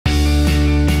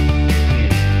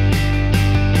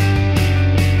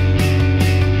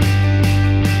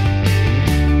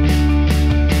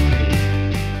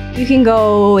You can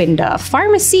go into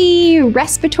pharmacy,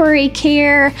 respiratory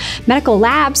care, medical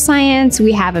lab science.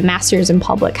 We have a master's in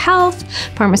public health,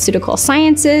 pharmaceutical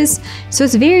sciences. So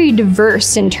it's very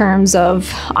diverse in terms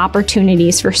of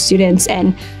opportunities for students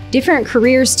and different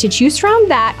careers to choose from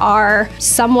that are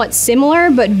somewhat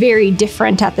similar but very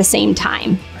different at the same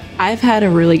time. I've had a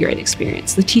really great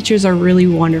experience. The teachers are really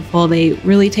wonderful. They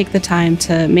really take the time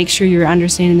to make sure you're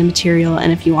understanding the material,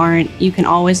 and if you aren't, you can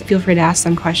always feel free to ask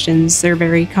them questions. They're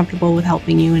very comfortable with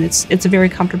helping you, and it's a very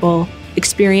comfortable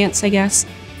experience, I guess.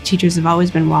 Teachers have always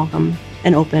been welcome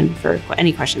and open for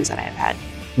any questions that I have had.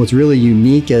 What's really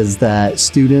unique is that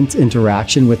student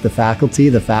interaction with the faculty.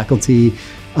 The faculty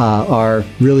are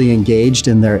really engaged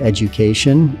in their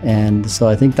education, and so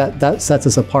I think that sets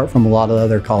us apart from a lot of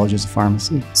other colleges of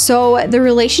pharmacy. So the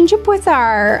relationship with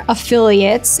our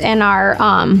affiliates and our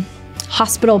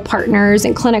hospital partners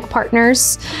and clinic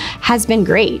partners has been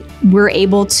great. We're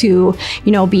able to,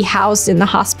 be housed in the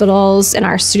hospitals, and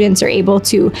our students are able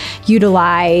to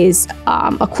utilize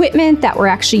equipment that we're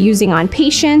actually using on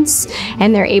patients,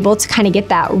 and they're able to kind of get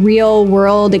that real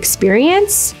world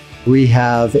experience. We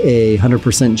have a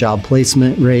 100% job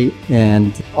placement rate,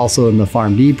 and also in the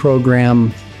PharmD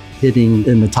program, hitting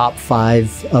in the top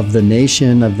 5 of the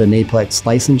nation of the NAPLEX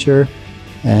licensure.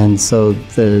 And so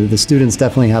the students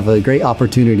definitely have a great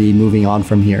opportunity moving on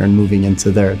from here and moving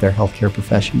into their healthcare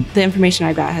profession. The information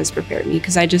I got has prepared me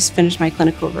because I just finished my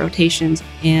clinical rotations,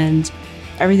 and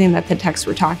everything that the techs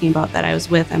were talking about that I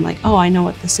was with, I'm like, oh, I know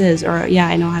what this is, or yeah,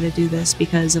 I know how to do this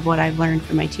because of what I've learned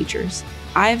from my teachers.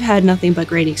 I've had nothing but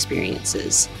great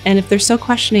experiences. And if they're still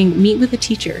questioning, meet with a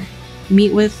teacher,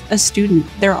 meet with a student.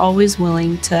 They're always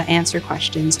willing to answer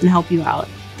questions and help you out.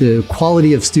 The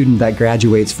quality of student that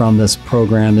graduates from this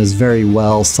program is very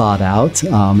well sought out,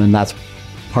 and that's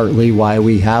partly why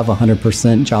we have a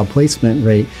 100% job placement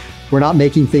rate. We're not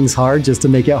making things hard just to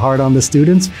make it hard on the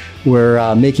students.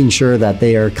 We're making sure that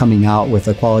they are coming out with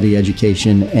a quality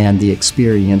education and the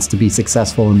experience to be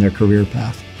successful in their career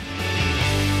path.